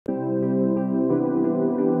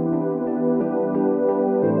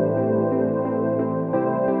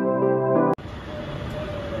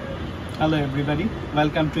Hello everybody,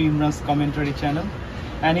 welcome to Imran's commentary channel,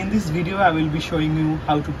 and in this video I will be showing you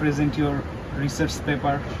how to present your research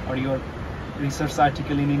paper or your research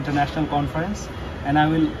article in international conference, and I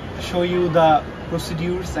will show you the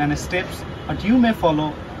procedures and steps that you may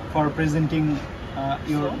follow for presenting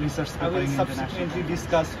your research paper. I will subsequently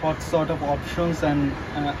discuss what sort of options and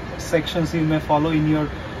sections you may follow in your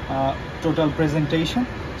total presentation.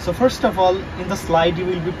 So first of all, in the slide you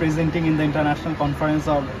will be presenting in the international conference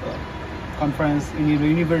or conference in your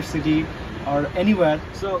university or anywhere.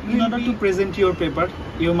 So in order to present your paper,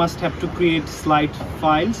 you must have to create slide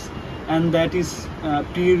files, and that is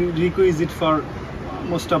prerequisite for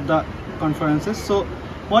most of the conferences. So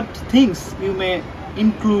what things you may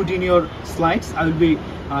include in your slides, I will be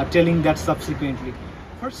telling that subsequently.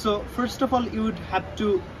 First of all, you would have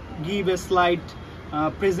to give a slide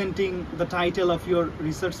presenting the title of your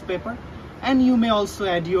research paper, and you may also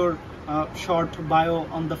add your short bio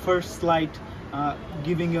on the first slide,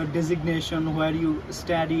 giving your designation, where you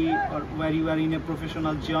study or where you are in a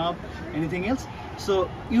professional job, anything else.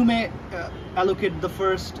 So you may allocate the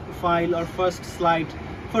first file or first slide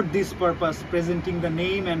for this purpose, presenting the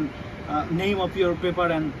name and name of your paper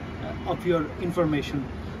and of your information.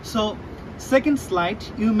 So second slide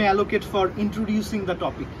you may allocate for introducing the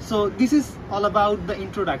topic. So this is all about the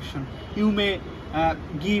introduction. You may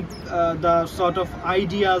give the sort of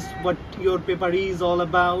ideas what your paper is all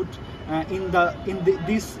about in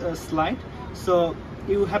this slide. So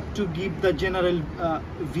you have to give the general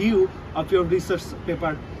view of your research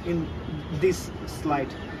paper in this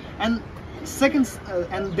slide, and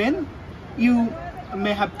and then you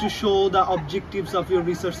may have to show the objectives of your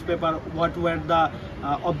research paper. What were the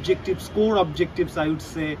objectives, core objectives I would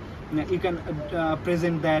say. You can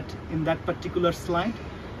present that in that particular slide,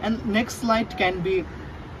 and next slide can be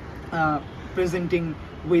presenting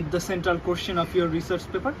with the central question of your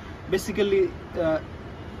research paper. Basically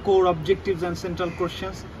core objectives and central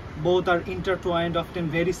questions both are intertwined, often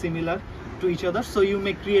very similar to each other. So you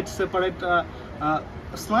may create separate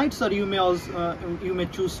slides, or you may also you may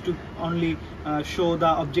choose to only show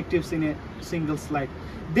the objectives in a single slide.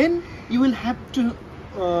 Then you will have to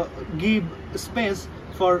give space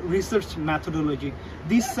for research methodology.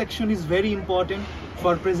 This section is very important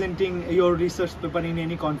for presenting your research paper in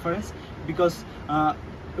any conference, because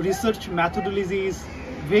research methodology is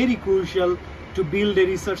very crucial to build a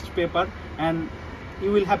research paper, and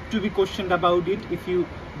you will have to be questioned about it if you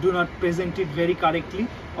do not present it very correctly.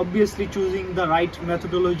 Obviously, choosing the right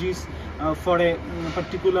methodologies for a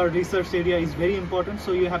particular research area is very important.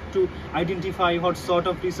 So you have to identify what sort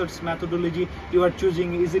of research methodology you are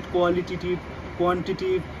choosing. Is it qualitative,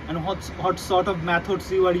 quantitative, and what sort of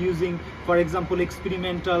methods you are using? For example,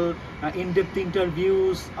 experimental, in-depth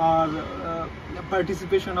interviews, or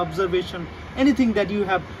participation, observation, anything that you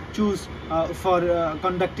have choose for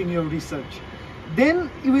conducting your research. Then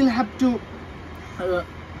you will have to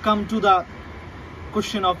come to the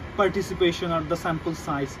question of participation or the sample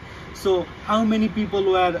size. So how many people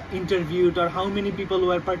were interviewed, or how many people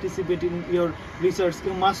were participating in your research?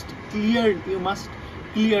 You must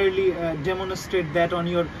clearly demonstrate that on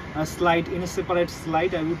your slide, in a separate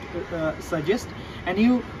slide I would suggest. And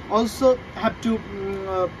you also have to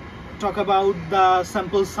talk about the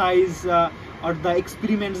sample size or the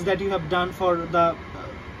experiments that you have done for the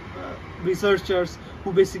researchers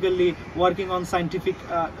who basically working on scientific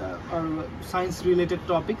or science related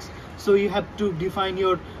topics. So you have to define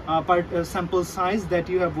your sample size that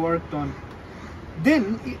you have worked on.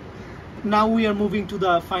 Then now we are moving to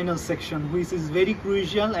the final section, which is very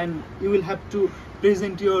crucial, and you will have to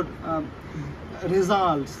present your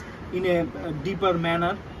results in a deeper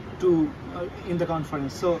manner to in the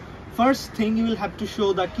conference. So first thing, you will have to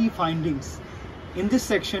show the key findings. In this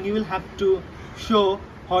section you will have to show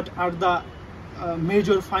what are the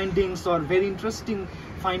major findings or very interesting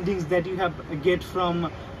findings that you have get from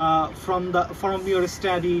your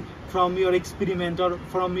study, from your experiment, or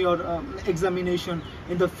from your examination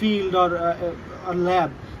in the field or a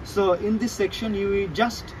lab. So in this section you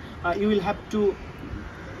will have to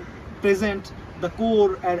present the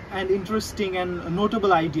core and interesting and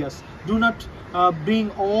notable ideas. Do not bring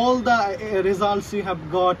all the results you have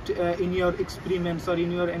got in your experiments or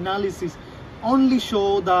in your analysis. Only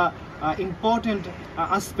show the important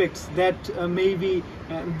aspects that maybe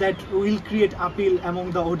that will create appeal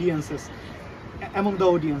among the audience.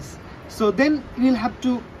 So then you will have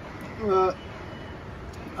to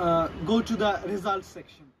go to the results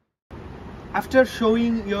section. After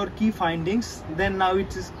showing your key findings, then now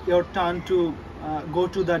it is your turn to go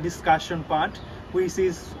to the discussion part, which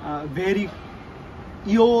is very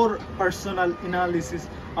your personal analysis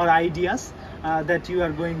or ideas that you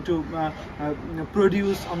are going to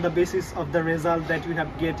produce on the basis of the result that you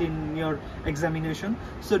have get in your examination.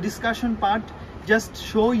 So discussion part, just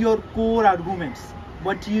show your core arguments,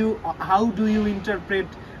 how do you interpret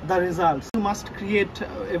the results. You must create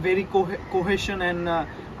a very cohesion and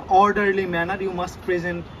orderly manner. You must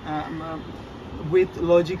present with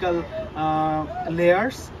logical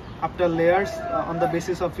layers after layers on the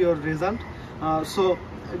basis of your result. So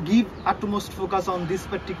give utmost focus on this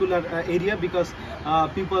particular area, because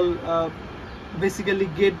people basically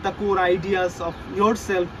get the core ideas of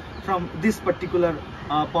yourself from this particular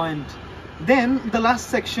point. Then the last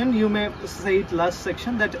section, you may say it last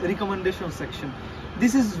section, that recommendation section.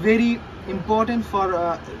 This is very important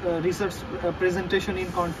for research presentation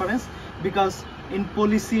in conference, because in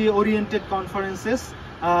policy oriented conferences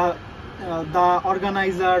the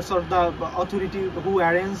organizers or the authority who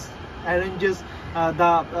arranges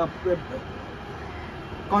the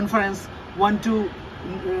conference want to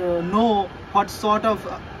know what sort of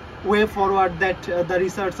way forward that the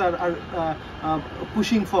researchers are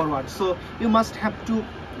pushing forward. So you must have to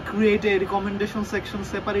create a recommendation section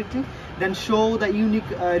separately, then show the unique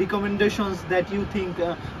recommendations that you think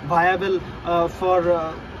viable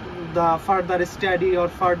for the further study or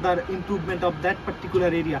further improvement of that particular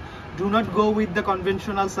area. Do not go with the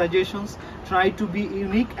conventional suggestions. Try to be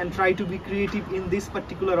unique and try to be creative in this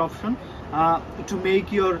particular option to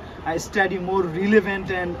make your study more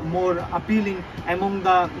relevant and more appealing among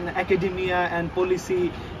the academia and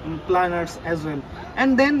policy planners as well.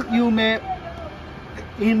 And then you may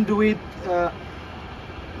end with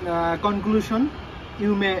conclusion.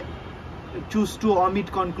 You may choose to omit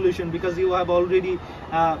conclusion, because you have already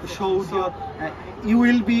showed you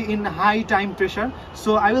will be in high time pressure.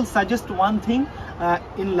 So I will suggest one thing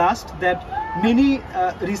in last, that many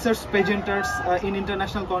research presenters in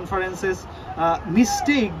international conferences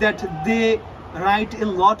mistake that they write a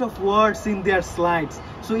lot of words in their slides,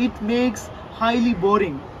 so it makes highly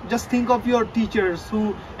boring. Just think of your teachers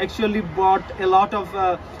who actually brought a lot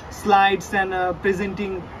of slides and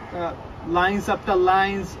presenting lines after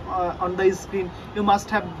lines on the screen. You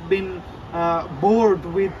must have been bored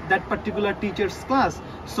with that particular teacher's class.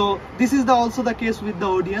 So this is also the case with the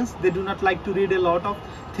audience. They do not like to read a lot of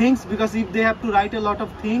things, because if they have to write a lot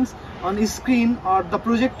of things on the screen or the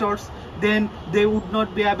projectors, then they would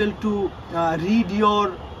not be able to read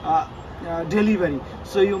your delivery.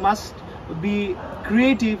 So you must be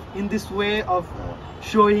creative in this way of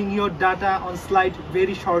showing your data on slide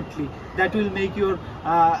very shortly. That will make your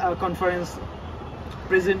conference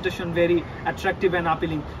presentation very attractive and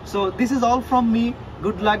appealing. So this is all from me.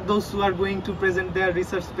 Good luck those who are going to present their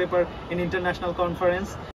research paper in international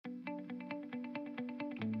conference.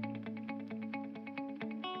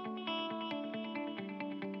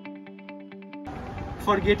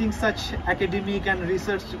 For getting such academic and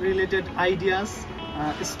research related ideas,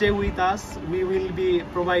 stay with us. We will be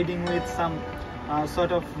providing with some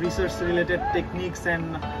sort of research related techniques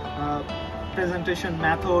and presentation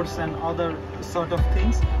methods and other sort of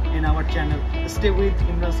things in our channel. Stay with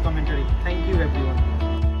Imran's Commentary. Thank you everyone.